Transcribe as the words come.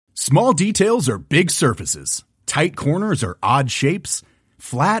Small details are big surfaces. Tight corners are odd shapes.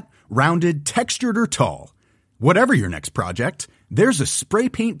 Flat, rounded, textured, or tall. Whatever your next project, there's a spray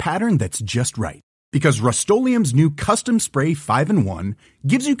paint pattern that's just right. Because Rust-Oleum's new Custom Spray 5-in-1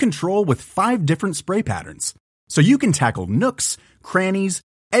 gives you control with 5 different spray patterns. So you can tackle nooks, crannies,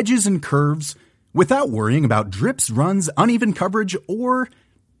 edges, and curves without worrying about drips, runs, uneven coverage, or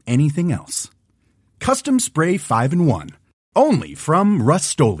anything else. Custom Spray 5-in-1. Only from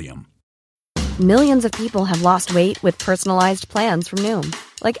Rust-Oleum. Millions of people have lost weight with personalized plans from Noom.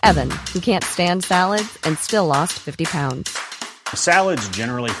 Like Evan, who can't stand salads and still lost 50 pounds. Salads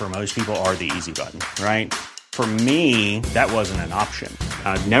generally for most people are the easy button, right? For me, that wasn't an option.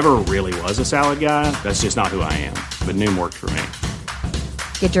 I never really was a salad guy. That's just not who I am. But Noom worked for me.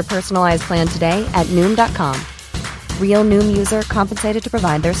 Get your personalized plan today at Noom.com. Real Noom user compensated to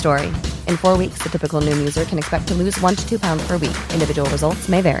provide their story. In 4 weeks, the typical Noom user can expect to lose 1 to 2 pounds per week. Individual results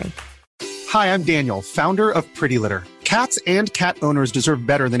may vary. Hi, I'm Daniel, founder of Pretty Litter. Cats and cat owners deserve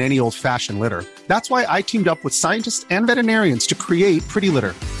better than any old-fashioned litter. That's why I teamed up with scientists and veterinarians to create Pretty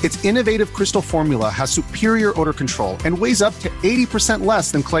Litter. Its innovative crystal formula has superior odor control and weighs up to 80%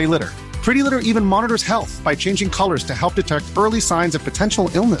 less than clay litter. Pretty Litter even monitors health by changing colors to help detect early signs of potential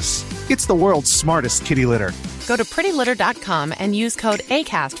illness. It's the world's smartest kitty litter. Go to prettylitter.com and use code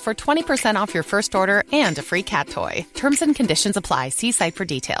ACAST for 20% off your first order and a free cat toy. Terms and conditions apply. See site for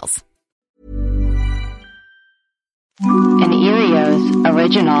details. An Erios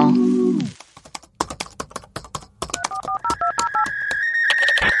original.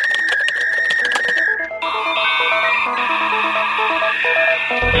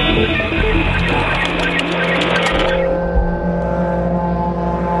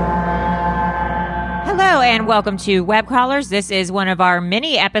 Hello and welcome to Web Crawlers. This is one of our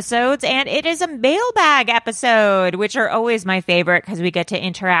mini episodes, and it is a mailbag episode, which are always my favorite because we get to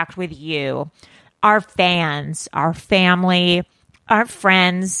interact with you, our fans, our family, our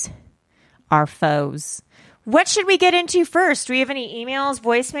friends, our foes. What should we get into first? Do we have any emails,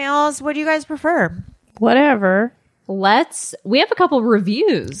 voicemails? What do you guys prefer? Whatever. We have a couple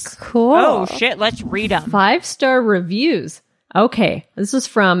reviews. Cool. Oh, shit. Let's read them. 5-star reviews. Okay. This is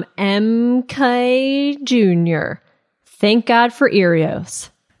from MK Jr. Thank God for Erios.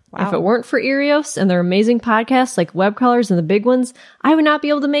 Wow. If it weren't for Erios and their amazing podcasts like Web Crawlers and the big ones, I would not be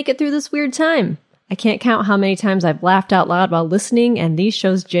able to make it through this weird time. I can't count how many times I've laughed out loud while listening, and these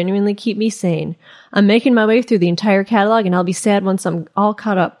shows genuinely keep me sane. I'm making my way through the entire catalog, and I'll be sad once I'm all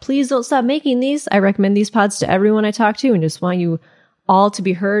caught up. Please don't stop making these. I recommend these pods to everyone I talk to and just want you all to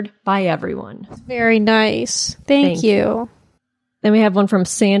be heard by everyone. Very nice. Thank you. Then we have one from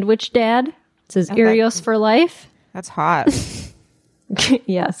Sandwich Dad. It says, Erios for life. That's hot.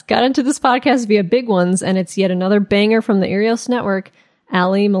 Yes. Got into this podcast via Big Ones, and it's yet another banger from the Erios Network.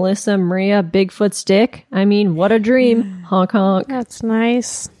 Allie, Melissa, Maria, Bigfoot Stick. I mean, what a dream. Honk honk. That's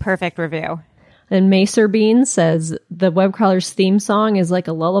nice. Perfect review. And Macer Bean says, the Web Crawlers theme song is like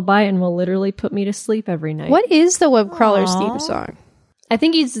a lullaby and will literally put me to sleep every night. What is the Web Crawlers theme song? I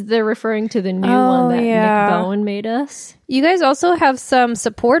think they're referring to the new one that Nick Bowen made us. You guys also have some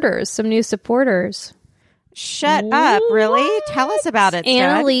new supporters. Shut up, really? Tell us about it,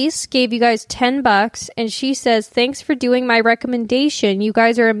 Annalise gave you guys $10, and she says, thanks for doing my recommendation. You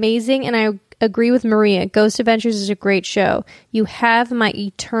guys are amazing, and I agree with Maria. Ghost Adventures is a great show. You have my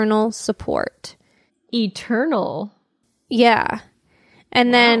eternal support. Eternal? Yeah.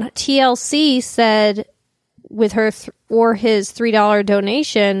 And then TLC said, with her his $3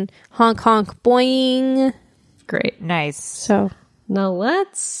 donation, honk honk boing. Great. Nice. So now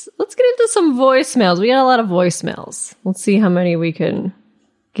let's get into some voicemails. We got a lot of voicemails. Let's see how many we can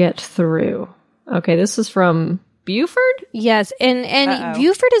get through. Okay, this is from Buford? Yes, and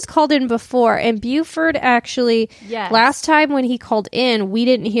Buford has called in before, and Buford actually, last time when he called in, we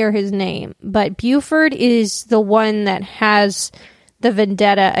didn't hear his name, but Buford is the one that has the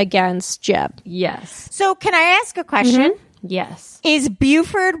vendetta against Jeb. Yes. So can I ask a question? Mm-hmm. Yes. Is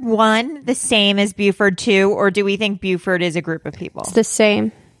Buford 1 the same as Buford 2, or do we think Buford is a group of people? It's the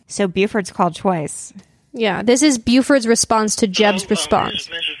same. So Buford's called twice. Yeah, this is Buford's response to Jeb's response. This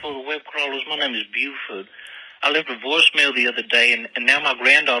message for the Web Crawlers. My name is Buford. I left a voicemail the other day, and now my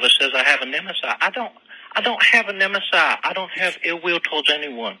granddaughter says I have a nemesis. I don't have a nemesis. I don't have ill will towards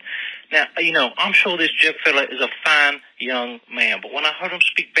anyone. Now, I'm sure this Jeb fella is a fine young man, but when I heard him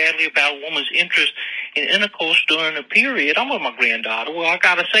speak badly about a woman's interest in intercourse during a period, I'm with my granddaughter. Well, I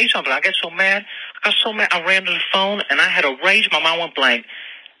got to say something. I got so mad. I ran to the phone, and I had a rage. My mind went blank.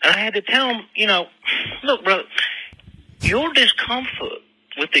 And I had to tell him, look, brother, your discomfort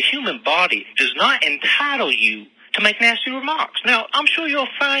with the human body does not entitle you to make nasty remarks. Now, I'm sure you're a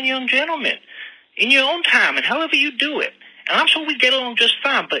fine young gentleman in your own time and however you do it. And I'm sure we get along just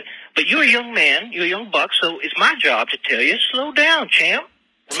fine. But you're a young man, you're a young buck, so it's my job to tell you, slow down, champ.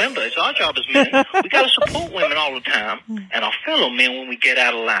 Remember, it's our job as men. We got to support women all the time and our fellow men when we get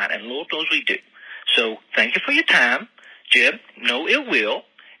out of line. And Lord knows we do. So thank you for your time. Jeb, no ill will.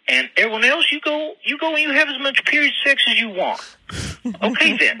 And everyone else, you go and you have as much period sex as you want.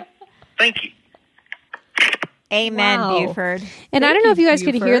 Okay, then. Thank you. Amen, Wow. Buford. And I don't know if you guys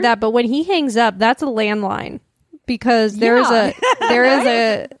could hear that, but when he hangs up, that's a landline because there is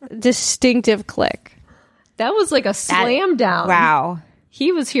a distinctive click. That was like a slam down. Wow.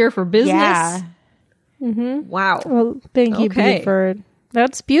 He was here for business. Yeah. Mm-hmm. Wow. Well, thank you, Okay. Buford.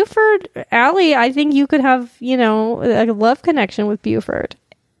 That's Buford. Allie, I think you could have, a love connection with Buford.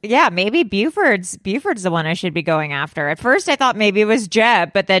 Yeah, maybe Buford's the one I should be going after. At first, I thought maybe it was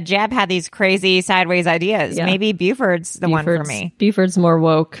Jeb, but then Jeb had these crazy sideways ideas. Yeah. Maybe Buford's the one for me. Buford's more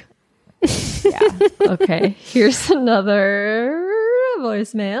woke. Yeah. Okay, here's another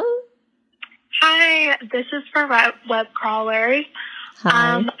voicemail. Hi, this is for web crawlers.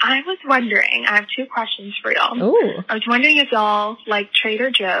 Hi. I was wondering, I have two questions for y'all. Ooh. I was wondering if y'all like Trader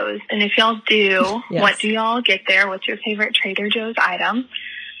Joe's, and if y'all do, Yes. what do y'all get there? What's your favorite Trader Joe's item?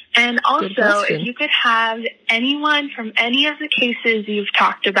 And Good also, question. if you could have anyone from any of the cases you've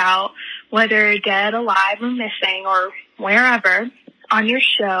talked about, whether dead, alive, or missing, or wherever, on your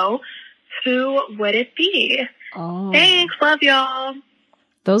show, who would it be? Oh. Thanks, love y'all.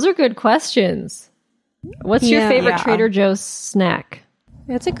 Those are good questions. What's your Yeah. favorite Yeah. Trader Joe's snack?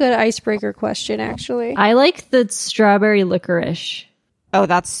 That's a good icebreaker question, actually. I like the strawberry licorice. Oh,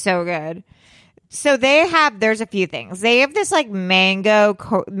 that's so good. So there's a few things. They have this like mango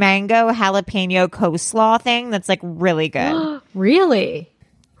jalapeno coleslaw thing that's like really good. Really?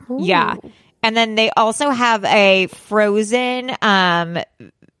 Yeah. And then they also have a frozen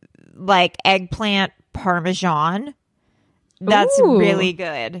like eggplant parmesan. That's Ooh. really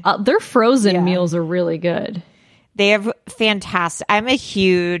good. Their frozen Yeah. meals are really good. They have fantastic. I'm a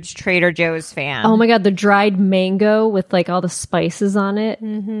huge Trader Joe's fan. Oh my God, the dried mango with like all the spices on it.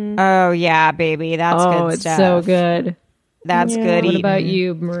 Oh yeah, baby. That's good It's stuff. so good. That's Yeah. good What eating. about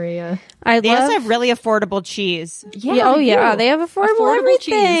you, Maria? I They love. also have really affordable cheese. Yeah, they yeah, do. they have affordable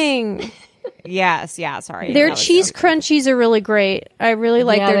cheese. everything. Yes, yeah, sorry. Their That was cheese so- crunchies are really great. I really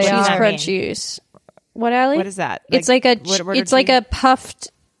like Yeah, their they cheese are. crunchies. What, Allie? What is that? It's like a what are it's like cheese? a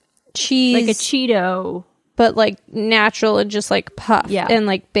puffed cheese, Like a Cheeto. but like natural and just like puffed Yeah. and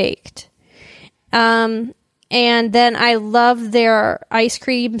like baked. And then I love their ice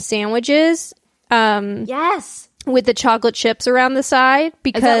cream sandwiches. Yes. With the chocolate chips around the side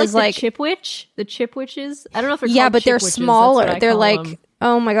because Is that like the Chipwich? The Chipwiches? I don't know if they're yeah, called but they're Chipwiches. That's smaller. what I They're call like them.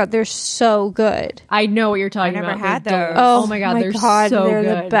 oh my god, they're so good. I know what you're talking I never about. had They're those. Oh my god, they're so they're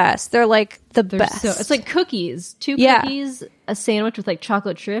good. the best. They're like the They're best. so, it's like cookies. Two Yeah. cookies, a sandwich with like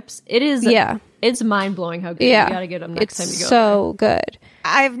chocolate chips. It is. Yeah. It's mind blowing how good. yeah, You gotta get them next it's time you go. so good.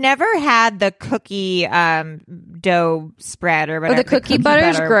 I've never had the cookie dough spread or Or whatever. the cookie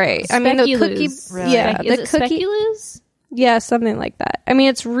butter's butter. great. I mean, the cookie, Speculoos. Really? yeah, Is the it cookie, speculoos? yeah, something like that. I mean,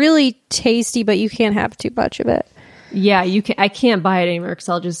 it's really tasty, but you can't have too much of it. Yeah, you can. I can't buy it anymore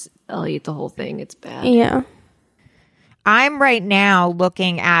because I'll eat the whole thing. It's bad. Yeah. I'm right now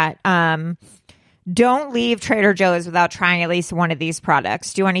looking at don't leave Trader Joe's without trying at least one of these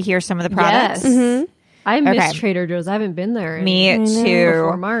products. Do you want to hear some of the products? Yes. I miss Okay. Trader Joe's. I haven't been there. Me too.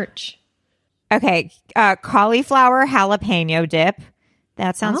 Before March. Okay, cauliflower jalapeno dip.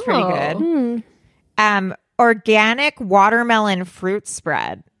 That sounds pretty good. Organic watermelon fruit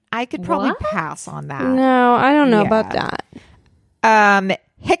spread. I could probably What? pass on that. No, I don't know Yeah. about that.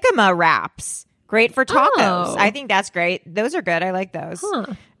 Jicama wraps. Great for tacos. Oh. I think that's great. Those are good. I like those. Huh.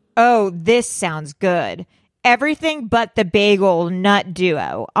 Oh, this sounds good. Everything but the bagel nut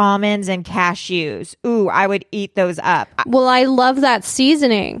duo, almonds and cashews. Ooh, I would eat those up. Well, I love that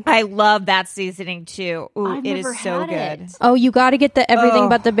seasoning. I love that seasoning too. Ooh, I've it never is so had good. it. Oh, you got to get the everything Oh.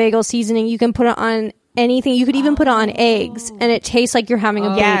 but the bagel seasoning. You can put it on anything. You could even put it on eggs, and it tastes like you're having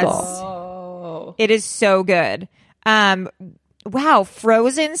a bagel. Oh. It is so good. Wow,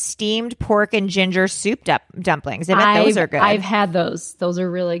 frozen steamed pork and ginger soup dumplings. I bet those are good. I've had those. Those are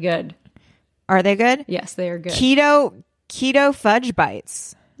really good. Are they good? Yes, they are good. Keto fudge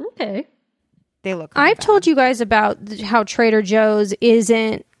bites. Okay. They look. I've told you guys about how Trader Joe's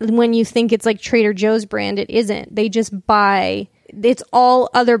isn't, when you think it's like Trader Joe's brand, it isn't. They just buy, it's all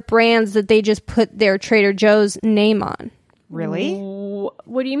other brands that they just put their Trader Joe's name on. Really?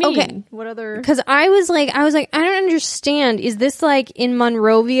 What do you mean? Okay. What other? Because I was like, I don't understand. Is this like in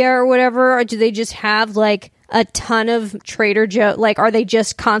Monrovia or whatever, or do they just have like a ton of Trader Joe? Like, are they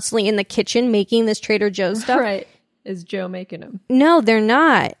just constantly in the kitchen making this Trader Joe stuff? Right. Is Joe making them? No, they're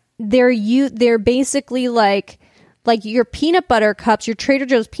not. They're basically like your peanut butter cups, your Trader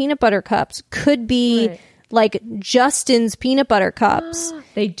Joe's peanut butter cups could be like Justin's peanut butter cups.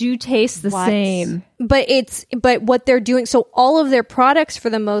 They do taste the same. But what they're doing, so all of their products for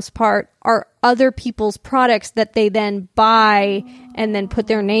the most part are other people's products that they then buy and then put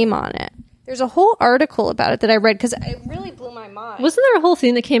their name on it. There's a whole article about it that I read because it really blew my mind. Wasn't there a whole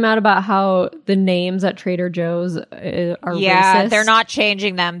thing that came out about how the names at Trader Joe's are racist? They're not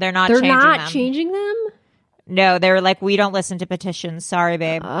changing them. They're not changing them? No, they're like, we don't listen to petitions. Sorry,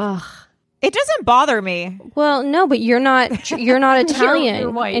 babe. Ugh. It doesn't bother me. Well, no, but you're not Italian.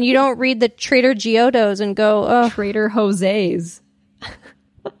 You're white. And you don't read the Trader Giottos and go, oh. Trader Jose's.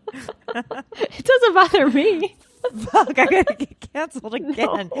 It doesn't bother me. Fuck, I gotta get canceled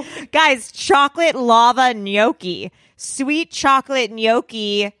again. No. Guys, chocolate lava gnocchi. Sweet chocolate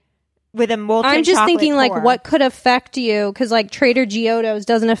gnocchi with a molten chocolate I'm just thinking, core. like, what could affect you? Because, like, Trader Giotto's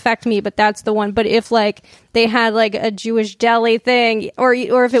doesn't affect me, but that's the one. But if, like, they had, like, a Jewish deli thing, or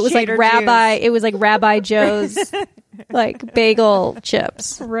if it was, Trader it was, like, Rabbi Joe's, like, bagel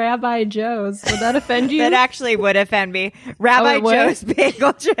chips. Rabbi Joe's. Would that offend you? That actually would offend me. Rabbi Joe's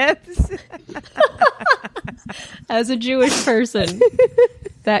bagel chips. As a Jewish person,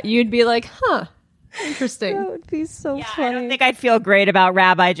 that you'd be like, huh. Interesting. That would be so funny. I don't think I'd feel great about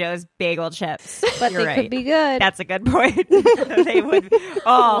Rabbi Joe's bagel chips. But they could be good. That's a good point. They would.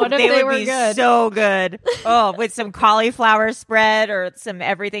 Oh, what if they would were be good? So good. Oh, with some cauliflower spread or some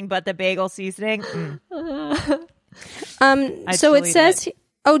everything but the bagel seasoning. So it says.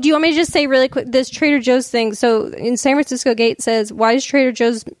 Oh, do you want me to just say really quick this Trader Joe's thing? So in San Francisco Gate says, why does Trader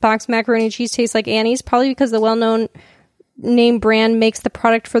Joe's boxed macaroni and cheese taste like Annie's? Probably because the well-known name brand makes the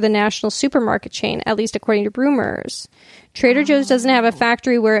product for the national supermarket chain, at least according to rumors. Trader Joe's doesn't have a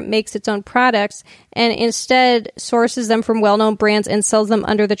factory where it makes its own products and instead sources them from well-known brands and sells them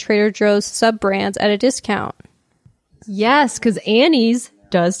under the Trader Joe's sub-brands at a discount. Yes, because Annie's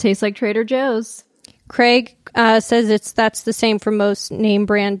does taste like Trader Joe's. Craig says that's the same for most name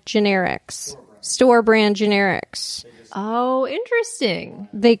brand generics. Store brand generics. Oh, interesting.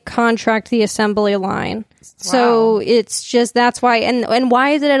 They contract the assembly line. Wow. So it's just, that's why. And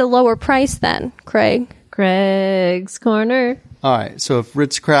why is it at a lower price then, Craig? Craig's Corner. All right. So if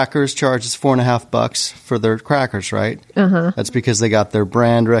Ritz Crackers charges $4.50 for their crackers, right? Uh-huh. That's because they got their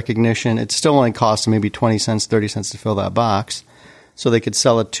brand recognition. It still only costs them maybe 20 cents, 30 cents to fill that box. So they could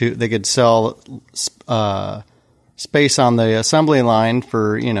sell space on the assembly line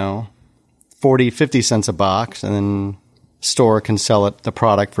for, 40, 50 cents a box, and then store can sell the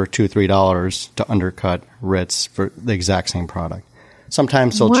product for $2, $3 to undercut Ritz for the exact same product.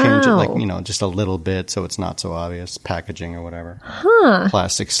 Sometimes they'll change it, like, just a little bit so it's not so obvious, packaging or whatever. Huh.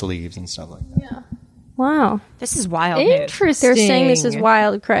 Plastic sleeves and stuff like that. Yeah. Wow. This is wild. Interesting. They're saying this is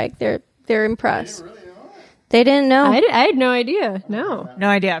wild, Craig. They're impressed. They didn't know. I had no idea. No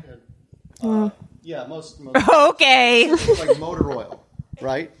idea. Yeah, most okay. Like motor oil,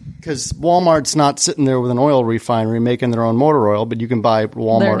 right? Because Walmart's not sitting there with an oil refinery making their own motor oil, but you can buy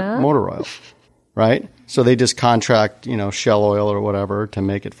Walmart motor oil, right? So they just contract, Shell Oil or whatever to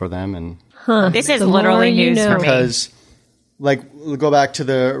make it for them. And this is literally news for me. Because, like, we'll go back to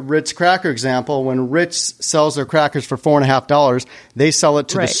the Ritz cracker example. When Ritz sells their crackers for $4.50, they sell it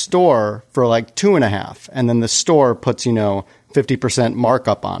to the store for like $2.50, and then the store puts 50%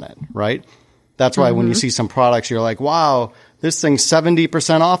 markup on it, right? That's why when you see some products, you're like, wow, this thing's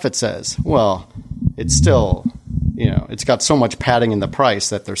 70% off, it says. Well, it's still, it's got so much padding in the price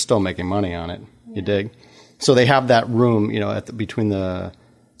that they're still making money on it. You dig? So they have that room, between the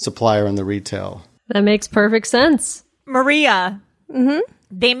supplier and the retail. That makes perfect sense. Maria,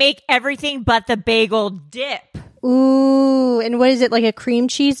 they make everything but the bagel dip. Ooh, and what is it, like a cream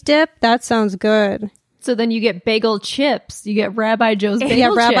cheese dip? That sounds good. So then you get bagel chips. You get Rabbi Joe's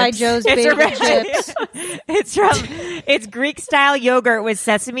bagel chips. Rabbi Joe's bagel chips. It's Greek style yogurt with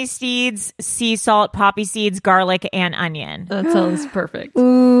sesame seeds, sea salt, poppy seeds, garlic, and onion. That sounds perfect.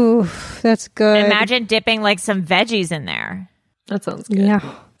 Ooh, that's good. Imagine dipping like some veggies in there. That sounds good.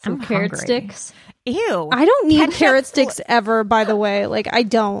 Yeah. Some carrot sticks. Ew. I don't need carrot sticks ever, by the way. Like, I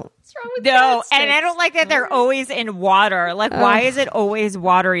don't. No, and I don't like that they're always in water. Like, why is it always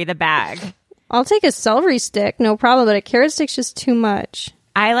watery, the bag? I'll take a celery stick, no problem, but a carrot stick's just too much.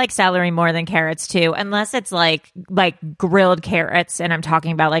 I like celery more than carrots too, unless it's like grilled carrots, and I'm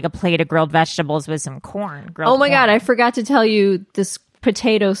talking about like a plate of grilled vegetables with some corn. God, I forgot to tell you this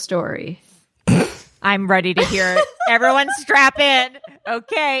potato story. I'm ready to hear it. Everyone strap in.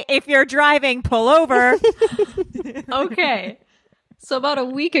 Okay. If you're driving, pull over. Okay. So about a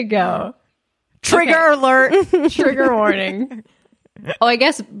week ago. Trigger alert. Trigger warning. Oh, I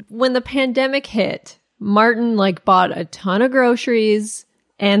guess when the pandemic hit, Martin bought a ton of groceries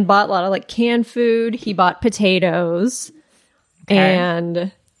and bought a lot of canned food. He bought potatoes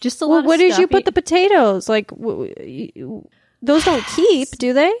and just a lot of Where stuff. did you put the potatoes? Those don't keep,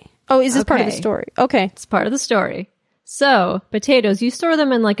 do they? Oh, is this part of the story? Okay. It's part of the story. So, potatoes, you store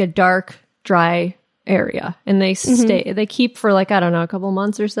them in a dark, dry area and they they keep for I don't know, a couple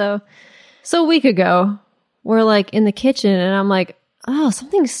months or so. So a week ago, we're in the kitchen and I'm like, oh,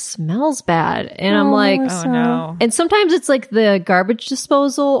 something smells bad. And I'm like, oh no. And sometimes it's the garbage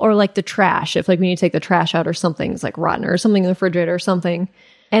disposal or the trash. If we need to take the trash out or something's rotten or something in the refrigerator or something.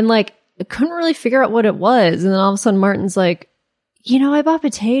 And I couldn't really figure out what it was. And then all of a sudden Martin's like, I bought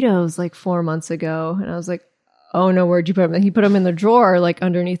potatoes 4 months ago. And I was like, oh no, where'd you put them? And he put them in the drawer,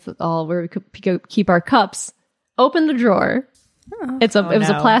 underneath all where we could keep our cups. Open the drawer. It was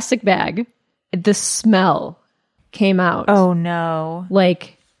a plastic bag. The smell came out. Oh no.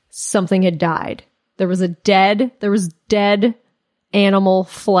 Something had died. There was dead animal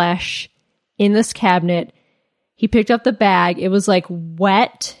flesh in this cabinet. He picked up the bag. It was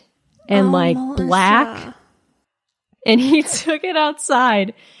wet and Melissa. black. And he took it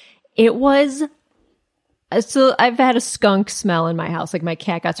outside. It was so I've had a skunk smell in my house. My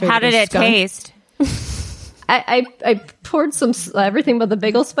cat got How did it taste? I poured some everything but the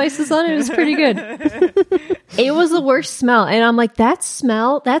bagel spices on it. It was pretty good. It was the worst smell. And I'm like, that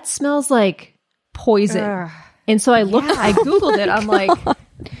smells like poison. Ugh. And so I Googled it.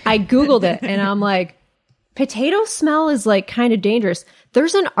 I Googled it and I'm like, potato smell is kind of dangerous.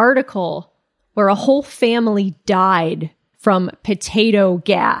 There's an article where a whole family died from potato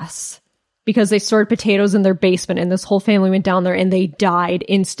gas because they stored potatoes in their basement and this whole family went down there and they died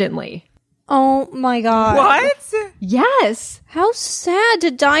instantly. Oh my God. What? Yes. How sad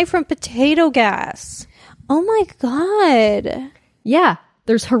to die from potato gas. Oh my God. Yeah.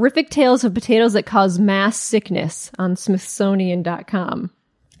 There's horrific tales of potatoes that cause mass sickness on Smithsonian.com.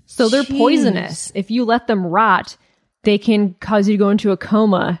 So they're poisonous. If you let them rot, they can cause you to go into a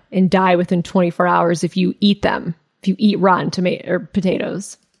coma and die within 24 hours if you eat them. If you eat rotten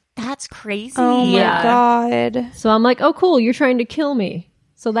potatoes. That's crazy. Oh my God. So I'm like, oh cool, you're trying to kill me.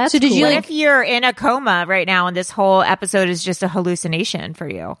 So that's did cool. you? What if you're in a coma right now and this whole episode is just a hallucination for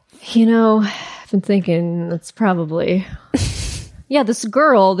you? I've been thinking that's probably... Yeah, this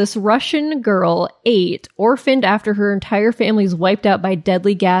Russian girl, 8, orphaned after her entire family is wiped out by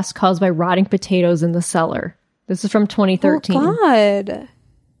deadly gas caused by rotting potatoes in the cellar. This is from 2013. Oh God.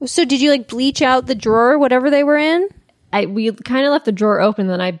 So did you bleach out the drawer, whatever they were in? We kind of left the drawer open,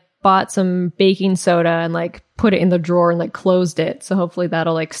 then I bought some baking soda and put it in the drawer and closed it. So hopefully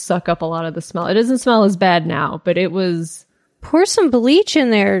that'll suck up a lot of the smell. It doesn't smell as bad now, but it was... Pour some bleach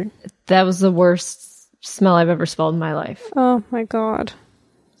in there. That was the worst smell I've ever smelled in my life. Oh my God.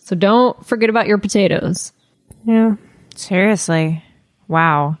 So don't forget about your potatoes. Yeah. Seriously.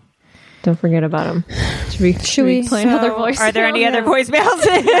 Wow. Don't forget about them. Should we play another voicemail? Are there any other voicemails?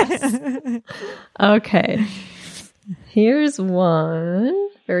 Yes. Okay. Here's one.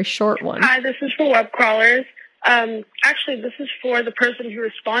 Very short one. Hi, this is for web crawlers. Actually, this is for the person who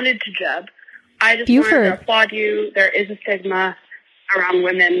responded to Jeb. I just wanted to applaud you. There is a stigma around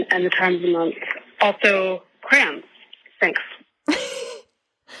women and the time of the month. Also, crayons. Thanks.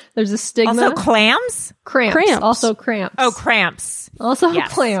 There's a stigma. Also, clams? Cramps. Also, cramps. Oh, cramps. Also,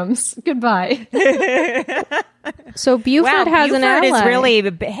 clams. Goodbye. So, Buford has an ally. Buford is really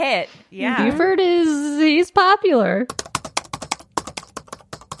a hit. Yeah. Buford he's popular.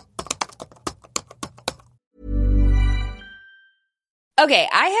 Okay,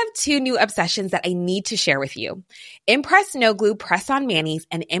 I have 2 new obsessions that I need to share with you. Impress No Glue Press-On Manis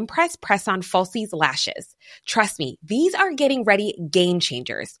and Impress Press-On Falsies Lashes. Trust me, these are getting ready game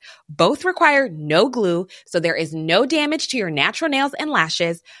changers. Both require no glue, so there is no damage to your natural nails and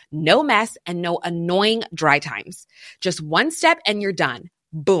lashes, no mess, and no annoying dry times. Just one step and you're done.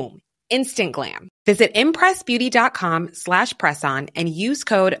 Boom. Instant glam. Visit impressbeauty.com/presson and use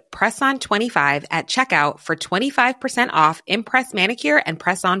code PRESSON25 at checkout for 25% off Impress Manicure and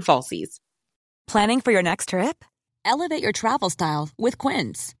Press-On Falsies. Planning for your next trip? Elevate your travel style with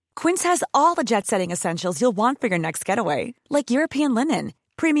Quince. Quince has all the jet-setting essentials you'll want for your next getaway, like European linen,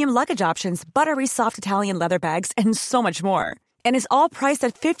 premium luggage options, buttery soft Italian leather bags, and so much more. And is all priced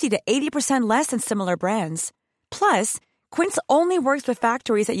at 50 to 80% less than similar brands. Plus, Quince only works with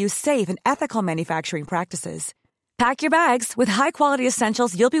factories that use safe and ethical manufacturing practices. Pack your bags with high-quality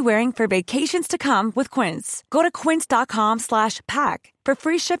essentials you'll be wearing for vacations to come with Quince. Go to quince.com/pack for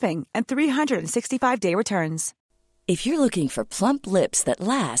free shipping and 365-day returns. If you're looking for plump lips that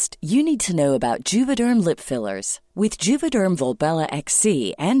last, you need to know about Juvederm lip fillers. With Juvederm Volbella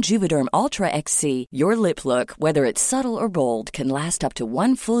XC and Juvederm Ultra XC, your lip look, whether it's subtle or bold, can last up to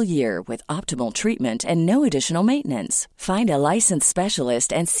 1 full year with optimal treatment and no additional maintenance. Find a licensed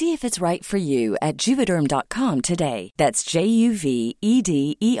specialist and see if it's right for you at Juvederm.com today. That's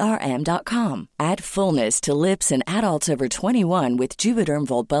JUVEDERM.com. Add fullness to lips in adults over 21 with Juvederm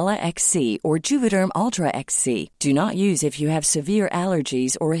Volbella XC or Juvederm Ultra XC. Do not use if you have severe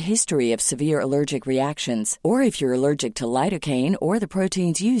allergies or a history of severe allergic reactions, or if you're allergic to lidocaine or the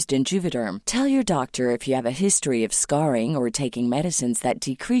proteins used in Juvederm. Tell your doctor if you have a history of scarring or taking medicines that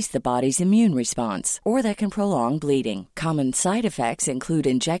decrease the body's immune response or that can prolong bleeding. Common side effects include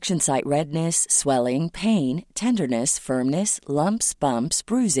injection site redness, swelling, pain, tenderness, firmness, lumps, bumps,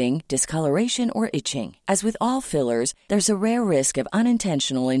 bruising, discoloration, or itching. As with all fillers, there's a rare risk of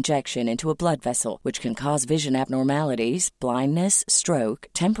unintentional injection into a blood vessel, which can cause vision abnormalities, blindness, stroke,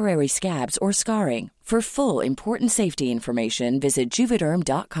 temporary scabs, or scarring. For full, important safety information, visit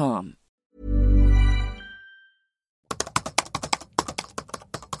Juvederm.com.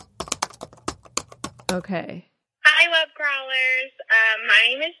 Okay. Hi, web crawlers. My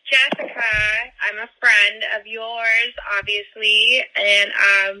name is Jessica. I'm a friend of yours, obviously, and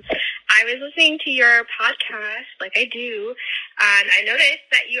I was listening to your podcast, like I do, and I noticed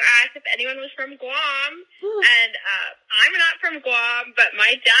that you asked if anyone was from Guam, and I'm not from Guam, but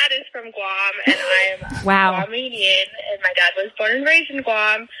my dad is from Guam, and I'm Guamanian, and my dad was born and raised in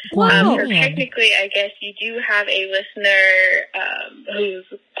Guam. So technically, I guess you do have a listener who's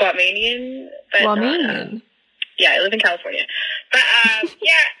Guamanian. But, Guamanian? Yeah, I live in California. But,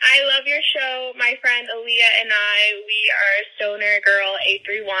 yeah, I love your show. My friend Aaliyah and I, we are Stoner Girl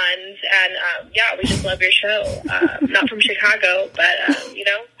 831s, and, yeah, we just love your show. Not from Chicago, but, you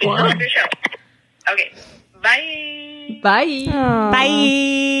know, we just love your show. Okay, bye. Bye.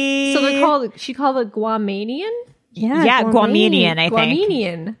 Bye. So she called it Guamanian? Yeah, Guamanian, I think.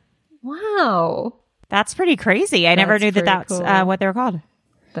 Guamanian. Wow. That's pretty crazy. I never knew that's cool. What they were called.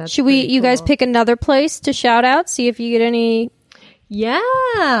 Should you guys pick another place to shout out? See if you get any.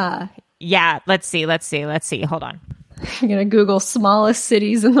 Yeah. Yeah. Let's see. Hold on. You're going to Google smallest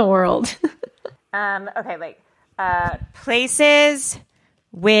cities in the world. Okay. Like, places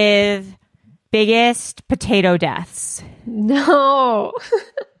with biggest potato deaths. No.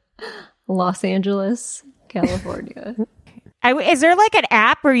 Los Angeles, California. Is there like an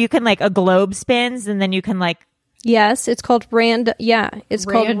app where you can like a globe spins and then you can like. Yes, it's called random. Yeah, it's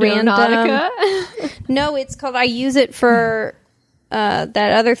called random. No, it's called. I use it for that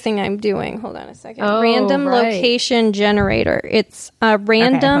other thing I'm doing. Hold on a second. Random location generator. It's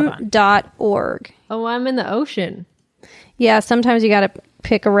random.org. Oh, I'm in the ocean. Yeah, sometimes you got to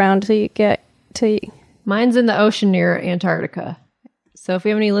pick around till you get to. Mine's in the ocean near Antarctica. So if we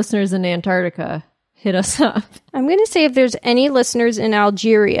have any listeners in Antarctica, hit us up. I'm going to say if there's any listeners in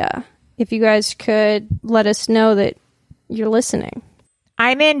Algeria. If you guys could let us know that you're listening.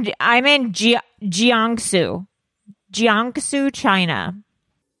 I'm in Jiangsu, China.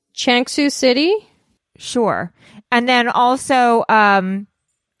 Changshu City? Sure. And then also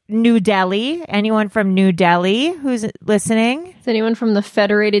New Delhi. Anyone from New Delhi who's listening? Is anyone from the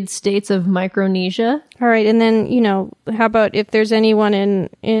Federated States of Micronesia? All right. And then, how about if there's anyone in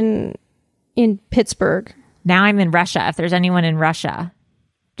Pittsburgh? Now I'm in Russia. If there's anyone in Russia.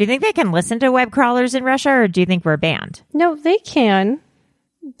 Do you think they can listen to web crawlers in Russia, or do you think we're banned? No, they can.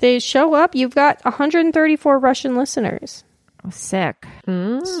 They show up. You've got 134 Russian listeners. Oh, sick.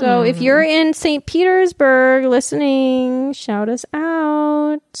 So if you're in St. Petersburg listening, shout us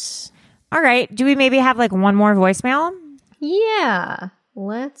out. All right. Do we maybe have like one more voicemail? Yeah.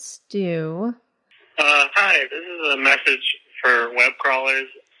 Let's do. Hi, this is a message for web crawlers.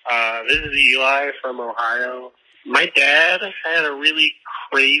 This is Eli from Ohio. My dad had a really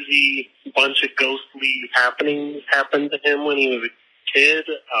crazy bunch of ghostly happenings happen to him when he was a kid.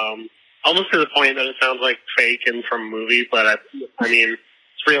 Almost to the point that it sounds like fake and from a movie, but I mean,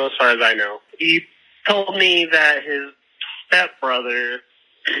 it's real as far as I know. He told me that his stepbrother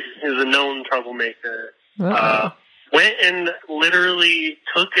is a known troublemaker. Went and literally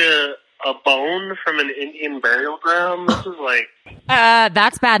took a bone from an Indian burial ground. This was like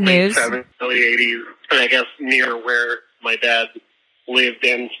that's bad news. 70s, early 80s, and I guess near where my dad lived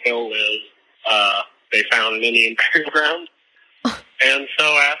and still lives, they found an Indian burial ground. And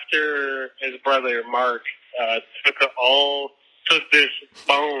so after his brother Mark took this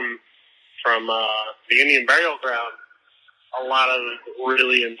bone from the Indian burial ground, a lot of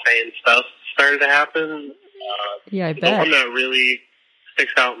really insane stuff started to happen. Yeah, I bet. The one that really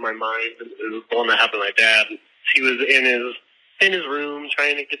sticks out in my mind is the one that happened to my dad. He was in his room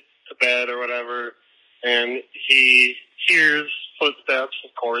trying to get to bed or whatever, and he hears footsteps,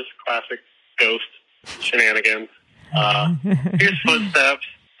 of course, classic ghost shenanigans. Hears footsteps,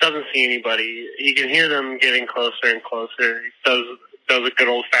 doesn't see anybody. He can hear them getting closer and closer. He does a good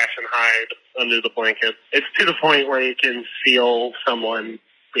old-fashioned hide under the blanket. It's to the point where he can feel someone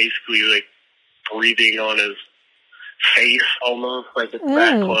basically like breathing on his face, almost like it's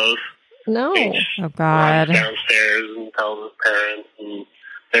that close. No. Oh, God. Runs downstairs and tells his parents, and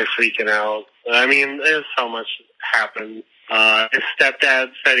they're freaking out. I mean, there's so much happened. His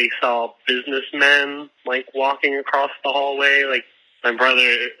stepdad said he saw businessmen, like, walking across the hallway. Like,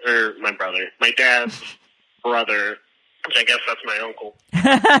 my dad's brother, which I guess that's my uncle,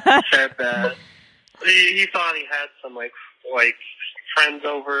 said that he thought he had some, like friends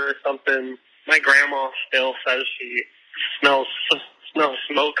over or something. My grandma still says she smells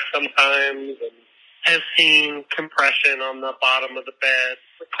smoke sometimes and has seen compression on the bottom of the bed.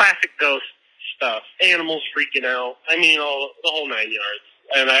 Classic ghost stuff. Animals freaking out. I mean, the whole 9 yards.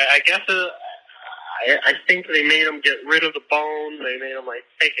 And I guess I think they made them get rid of the bone. They made them, like,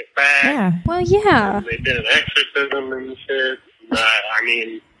 take it back. Yeah. Well, yeah. And they did an exorcism and shit. I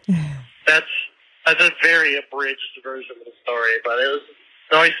mean, that's a very abridged version of the story, but it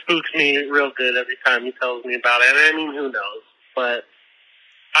always spooks me real good every time he tells me about it. And I mean, who knows? But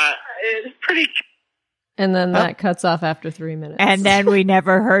it's pretty... And then that cuts off after 3 minutes. And then we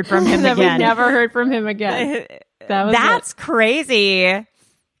never heard from him again. We never heard from him again. That's crazy.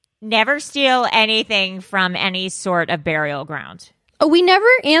 Never steal anything from any sort of burial ground. Oh, we never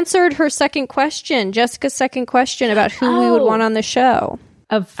answered her second question, Jessica's second question about who we would want on the show.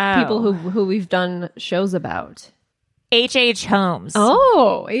 Of people who we've done shows about. H.H. Holmes.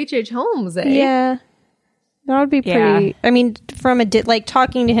 Oh, H.H. Holmes, eh? Yeah. That would be pretty... Yeah. I mean, from like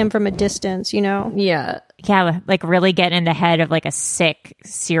talking to him from a distance, you know? Yeah. Yeah, like really get in the head of like a sick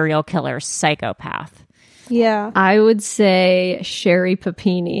serial killer psychopath. Yeah. I would say Sherry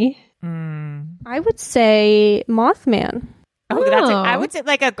Papini. I would say Mothman. Oh, I would say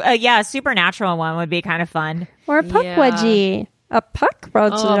like a supernatural one would be kind of fun. Or a Pukwudgie. A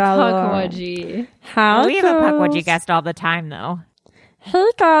Pukwudgie. Pukwudgie. How we have a Pukwudgie guest all the time, though. Hey,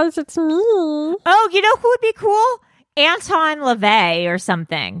 guys, it's me. Oh, you know who would be cool? Anton LaVey or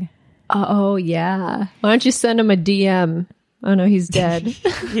something. Oh, yeah. Why don't you send him a DM? Oh, no, he's dead.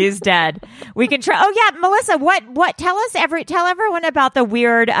 He's dead. We can try. Oh, yeah, Melissa, what? Tell everyone about the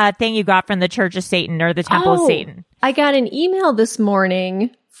weird thing you got from the Church of Satan or the Temple of Satan. I got an email this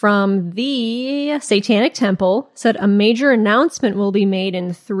morning from the Satanic Temple. Said a major announcement will be made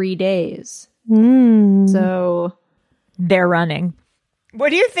in 3 days. So they're running.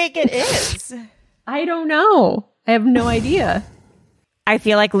 What do you think it is? I don't know. I have no idea. I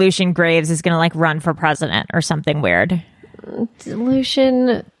feel like Lucian Graves is going to like run for president or something weird.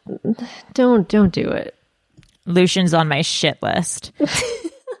 Lucian, don't do it. Lucian's on my shit list.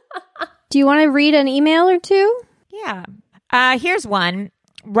 Do you want to read an email or two? Yeah. Here's one.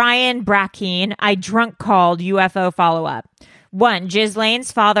 Ryan Brackeen, I drunk called UFO follow-up. 1,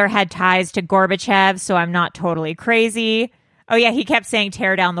 Ghislaine's father had ties to Gorbachev, so I'm not totally crazy. Oh, yeah, he kept saying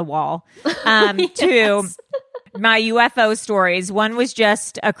tear down the wall. 2, my UFO stories. 1 was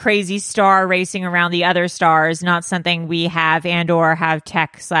just a crazy star racing around the other stars, not something we have and or have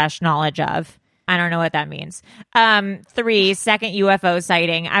tech/knowledge of. I don't know what that means. 3, second UFO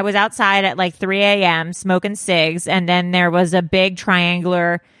sighting. I was outside at like 3 a.m. smoking cigs, and then there was a big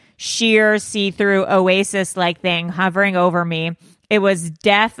triangular, sheer see-through oasis-like thing hovering over me. It was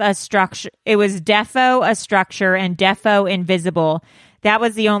defo a structure and defo invisible. That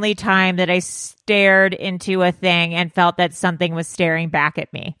was the only time that I stared into a thing and felt that something was staring back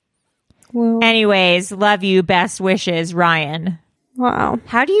at me. Well, anyways, love you. Best wishes, Ryan. Wow.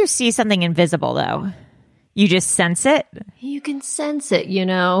 How do you see something invisible, though? You just sense it? You can sense it, you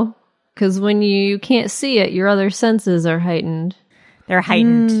know, because when you can't see it, your other senses are heightened. They're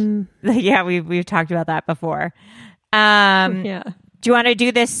heightened. Yeah, we've talked about that before. Yeah. Do you want to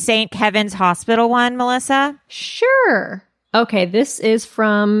do this St. Kevin's Hospital one, Melissa? Sure. Okay, this is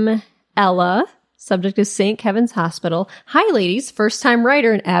from Ella. Subject is St. Kevin's Hospital. Hi, ladies. First-time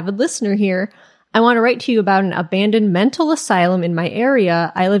writer and avid listener here. I want to write to you about an abandoned mental asylum in my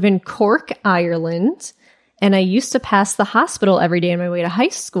area. I live in Cork, Ireland, and I used to pass the hospital every day on my way to high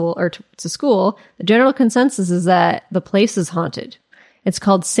school or to school. The general consensus is that the place is haunted. It's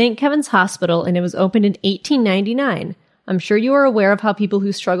called St. Kevin's Hospital, and it was opened in 1899. I'm sure you are aware of how people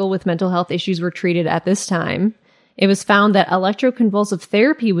who struggle with mental health issues were treated at this time. It was found that electroconvulsive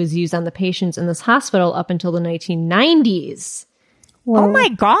therapy was used on the patients in this hospital up until the 1990s. Whoa. Oh my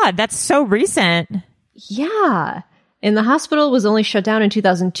God, that's so recent. Yeah. And the hospital was only shut down in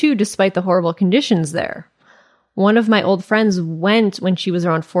 2002 despite the horrible conditions there. One of my old friends went when she was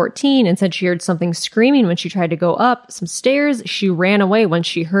around 14 and said she heard something screaming when she tried to go up some stairs. She ran away when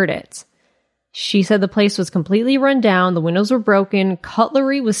she heard it. She said the place was completely run down, the windows were broken,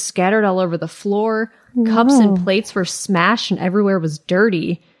 cutlery was scattered all over the floor, cups and plates were smashed and everywhere was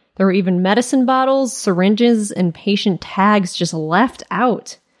dirty. There were even medicine bottles, syringes, and patient tags just left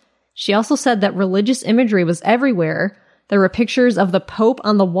out. She also said that religious imagery was everywhere. There were pictures of the Pope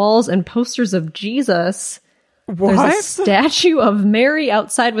on the walls and posters of Jesus. What? There's a statue of Mary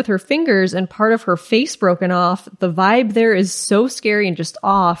outside with her fingers and part of her face broken off. The vibe there is so scary and just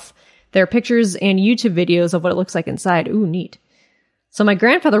off. There are pictures and YouTube videos of what it looks like inside. Ooh, neat. So my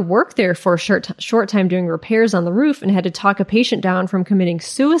grandfather worked there for a short time doing repairs on the roof and had to talk a patient down from committing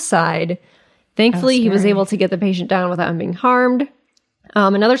suicide. Thankfully, he was able to get the patient down without him being harmed.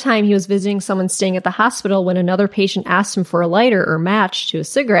 Another time, he was visiting someone staying at the hospital when another patient asked him for a lighter or match to a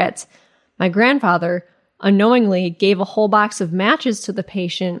cigarette. My grandfather unknowingly gave a whole box of matches to the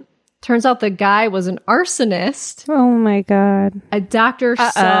patient. Turns out the guy was an arsonist. Oh my God. A doctor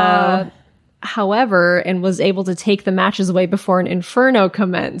saw, however, and was able to take the matches away before an inferno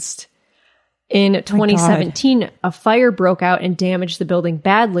commenced. In 2017, a fire broke out and damaged the building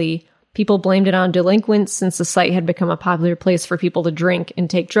badly. People blamed it on delinquents since the site had become a popular place for people to drink and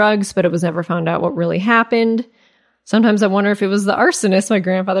take drugs, but it was never found out what really happened. Sometimes I wonder if it was the arsonist my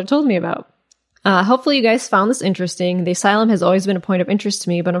grandfather told me about. Hopefully you guys found this interesting. The asylum has always been a point of interest to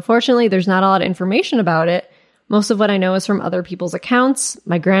me, but unfortunately there's not a lot of information about it. Most of what I know is from other people's accounts.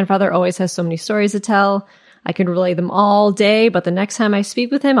 My grandfather always has so many stories to tell. I could relay them all day, but the next time I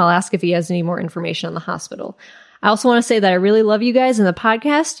speak with him, I'll ask if he has any more information on the hospital. I also want to say that I really love you guys in the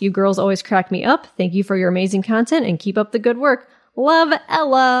podcast. You girls always crack me up. Thank you for your amazing content and keep up the good work. Love,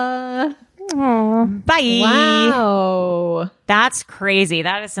 Ella. Aww. Bye. Wow. That's crazy.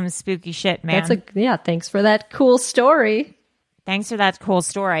 That is some spooky shit, man. Thanks for that cool story. Thanks for that cool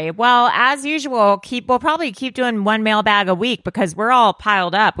story. Well, as usual, we'll probably keep doing one mailbag a week because we're all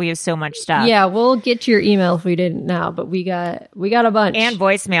piled up. We have so much stuff. Yeah, we'll get to your email if we didn't now, but we got a bunch. And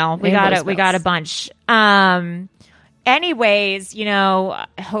voicemail. We got a bunch. Anyways, I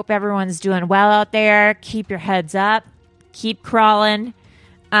hope everyone's doing well out there. Keep your heads up. Keep crawling.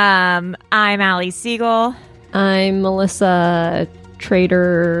 I'm Allie Siegel. I'm Melissa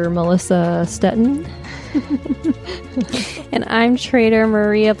Stetton. And I'm Trader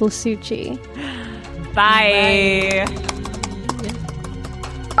Maria Blasucci. Bye.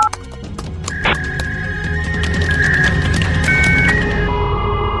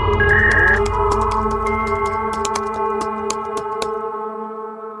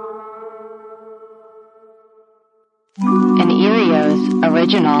 An Erios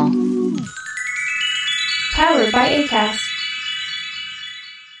original. Powered by Acast.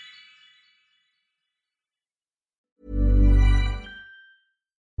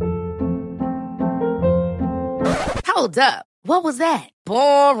 Hold up. What was that?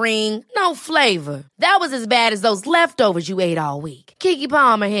 Boring. No flavor. That was as bad as those leftovers you ate all week. Keke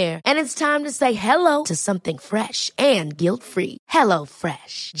Palmer here, and it's time to say hello to something fresh and guilt-free. Hello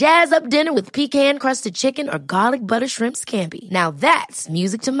Fresh. Jazz up dinner with pecan-crusted chicken or garlic butter shrimp scampi. Now that's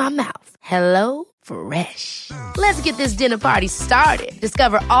music to my mouth. Hello Fresh. Let's get this dinner party started.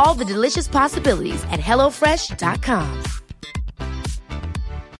 Discover all the delicious possibilities at HelloFresh.com.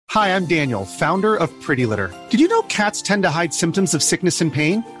 Hi, I'm Daniel, founder of Pretty Litter. Did you know cats tend to hide symptoms of sickness and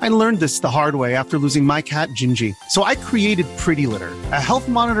pain? I learned this the hard way after losing my cat, Gingy. So I created Pretty Litter, a health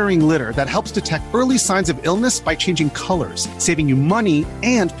monitoring litter that helps detect early signs of illness by changing colors, saving you money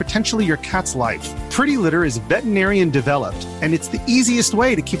and potentially your cat's life. Pretty Litter is veterinarian developed, and it's the easiest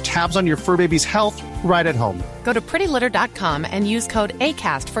way to keep tabs on your fur baby's health right at home. Go to prettylitter.com and use code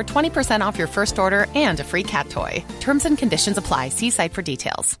ACAST for 20% off your first order and a free cat toy. Terms and conditions apply. See site for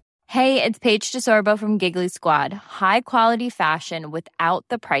details. Hey, it's Paige DeSorbo from Giggly Squad. High quality fashion without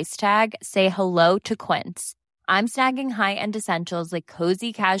the price tag. Say hello to Quince. I'm snagging high-end essentials like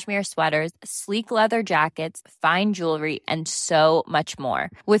cozy cashmere sweaters, sleek leather jackets, fine jewelry, and so much more.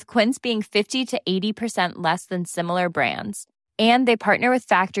 With Quince being 50 to 80% less than similar brands. And they partner with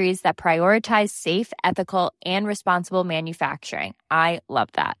factories that prioritize safe, ethical, and responsible manufacturing. I love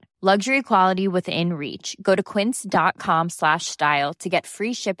that. Luxury quality within reach. Go to quince.com/style to get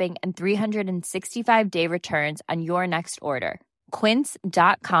free shipping and 365-day returns on your next order.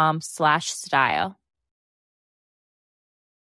 Quince.com/style.